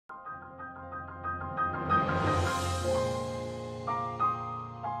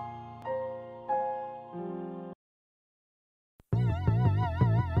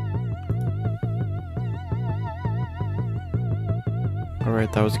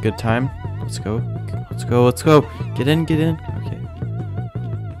Alright, that was a good time. Let's go. Let's go. Let's go. Get in. Get in. Okay.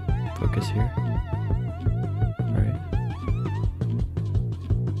 Focus here. Alright.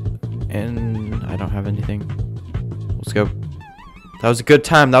 And I don't have anything. Let's go. That was a good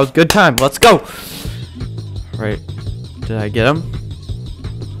time. That was a good time. Let's go. Alright. Did I get him?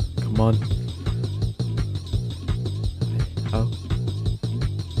 Come on. Oh.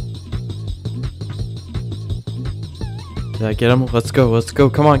 Did I get him? Let's go. Let's go.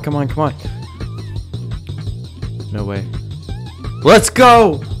 Come on. Come on. Come on. No way. Let's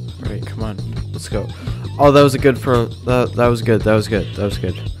go. Alright, come on. Let's go. Oh, that was a good for that was good. That was good. That was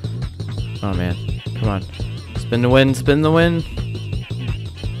good. Oh man. Come on. Spin the win. Spin the win.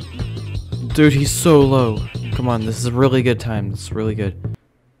 Dude, he's so low. Come on. This is a really good time. This is really good.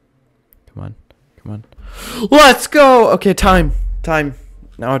 Come on. Come on. Let's go. Okay, time. Time.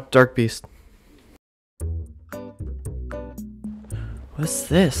 Now Dark Beast. What's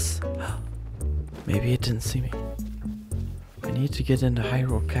this? Maybe it didn't see me. I need to get into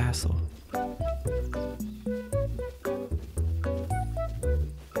Hyrule Castle.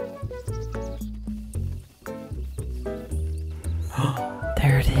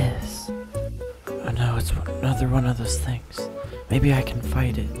 There it is. Oh no, it's another one of those things. Maybe I can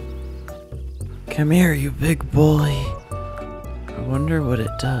fight it. Come here, you big bully. I wonder what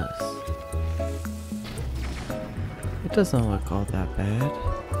it does. It doesn't look all that bad.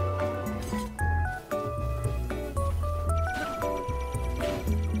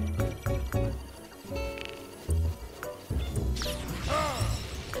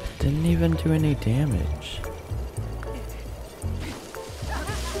 Didn't even do any damage.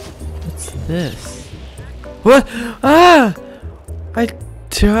 What's this? What? Ah! I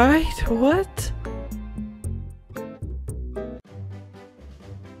died? What?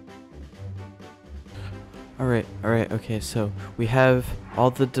 Alright, okay, so we have all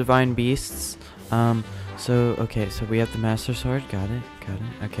the divine beasts. Okay, so we have the Master Sword, got it.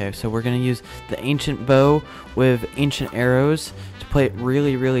 Okay, so we're gonna use the ancient bow with ancient arrows to play it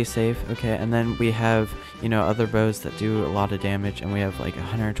really, really safe. Okay, and then we have, you know, other bows that do a lot of damage, and we have like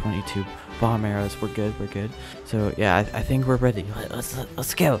 122 bomb arrows. We're good. So yeah, I think we're ready.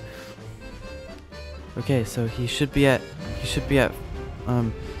 Let's go. Okay, so he should be at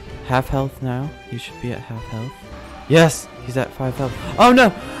half health now. He should be at half health. Yes, he's at 5 health. Oh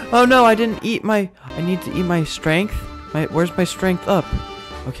no! Oh no! I didn't eat my. I need to eat my strength. Where's my strength up?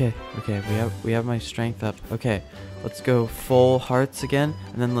 Okay. We have my strength up. Okay, let's go full hearts again,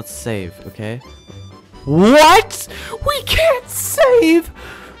 and then let's save. Okay. What? We can't save.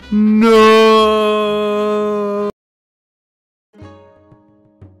 No.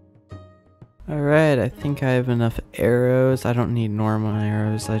 Alright, I think I have enough arrows. I don't need normal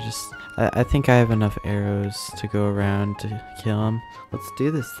arrows. I think I have enough arrows to go around to kill him. Let's do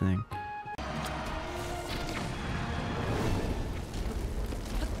this thing.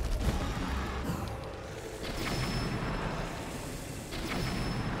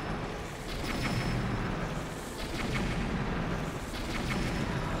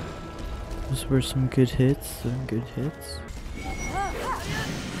 Those were some good hits.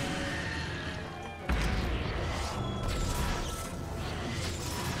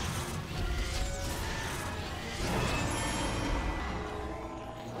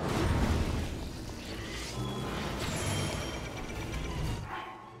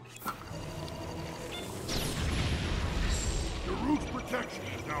 Protection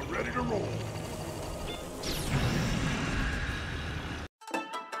is now ready to roll.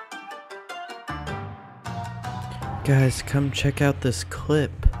 Guys, come check out this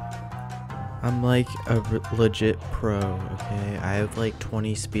clip. I'm like a legit pro, okay? I have like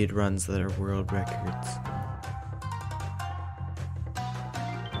 20 speed runs that are world records.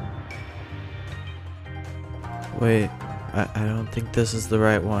 Wait, I don't think this is the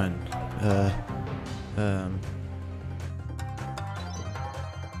right one.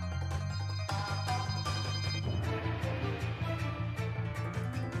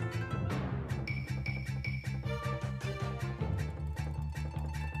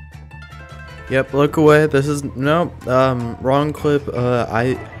 Yep, look away. This is no, wrong clip.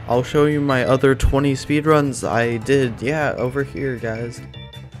 I'll show you my other 20 speedruns I did. Yeah, over here, guys.